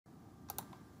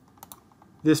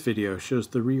This video shows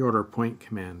the ReorderPt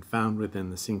command found within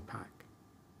the sync pack.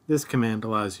 This command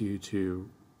allows you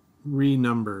to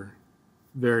renumber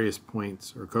various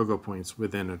points or COGO points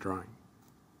within a drawing.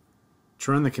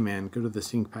 To run the command, go to the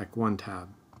sync pack 1 tab,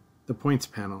 the points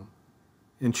panel,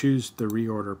 and choose the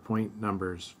ReorderPt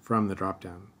numbers from the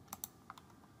dropdown.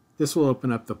 This will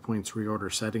open up the points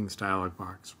reorder settings dialog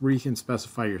box where you can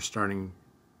specify your starting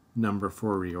number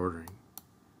for reordering.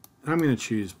 I'm going to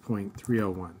choose point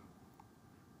 301.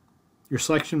 Your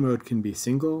selection mode can be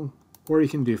single, or you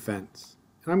can do fence.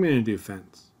 And I'm going to do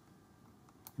fence.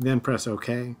 Then press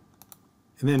OK,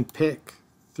 and then pick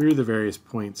through the various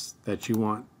points that you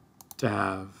want to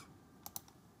have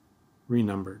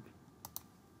renumbered.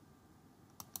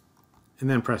 And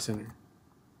then press enter.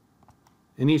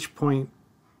 And each point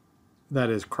that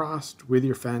is crossed with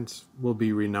your fence will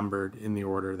be renumbered in the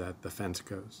order that the fence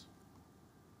goes.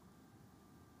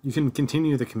 You can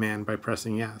continue the command by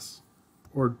pressing yes,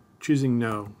 or choosing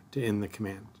no to end the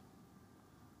command.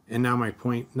 And now my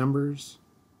point numbers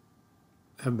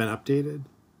have been updated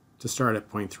to start at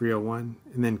point 301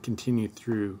 and then continue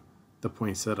through the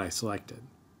points that I selected.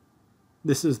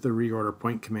 This is the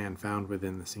ReorderPt command found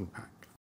within the sync pack.